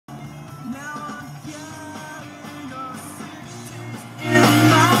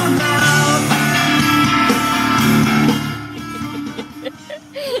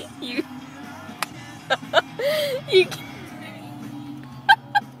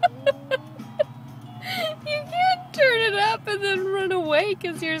and then run away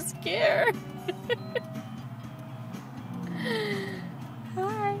because you're scared.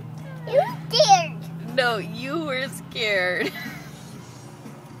 Hi. You're scared. No, you were scared.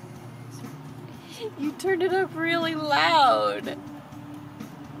 You turned it up really loud.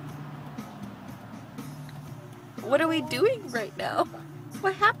 What are we doing right now?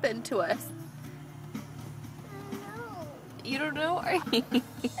 What happened to us? I know. You don't know?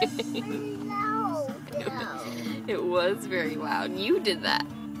 No. It was very loud. You did that.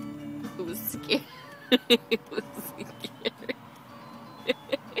 It was scary. It was scary.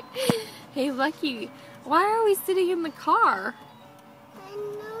 Hey, Lucky, why are we sitting in the car? I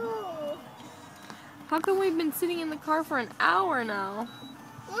know. How come we've been sitting in the car for an hour now?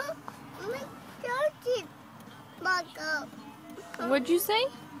 What? My dog lock up. What'd you say?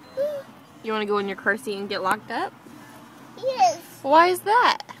 You want to go in your car seat and get locked up? Yes. Why is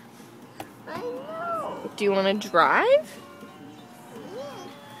that? I know. Do you want to drive? Yes.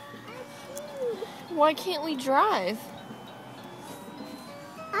 Why can't we drive?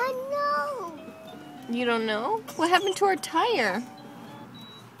 I know. You don't know? What happened to our tire?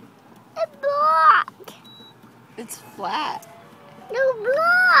 The block. It's flat. The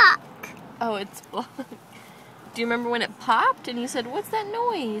block. Oh, it's blocked. Do you remember when it popped and you said, "What's that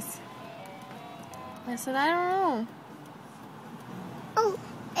noise?" I said, "I don't know." Oh,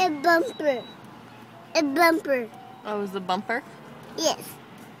 a bumper. A bumper. Oh, it was the bumper? Yes.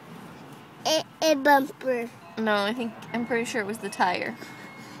 A bumper. No, I'm pretty sure it was the tire.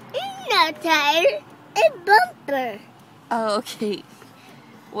 It's not tire. A bumper. Oh, okay.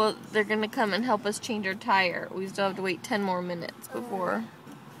 Well, they're gonna come and help us change our tire. We still have to wait 10 more minutes before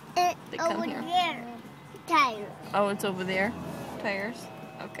they come over here. there. Tire. Oh, it's over there? Tires?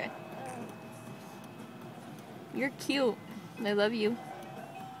 Okay. You're cute. I love you.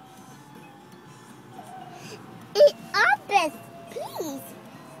 It opens. Please.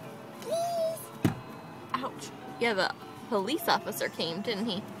 Please. Ouch. Yeah, the police officer came, didn't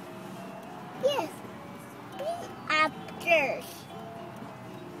he? Yes. Please after.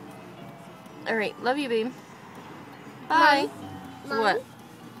 Alright, love you, babe. Bye. Mom. What?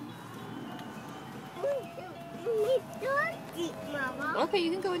 My dog seat, Mama. Okay,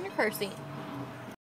 you can go in your car seat.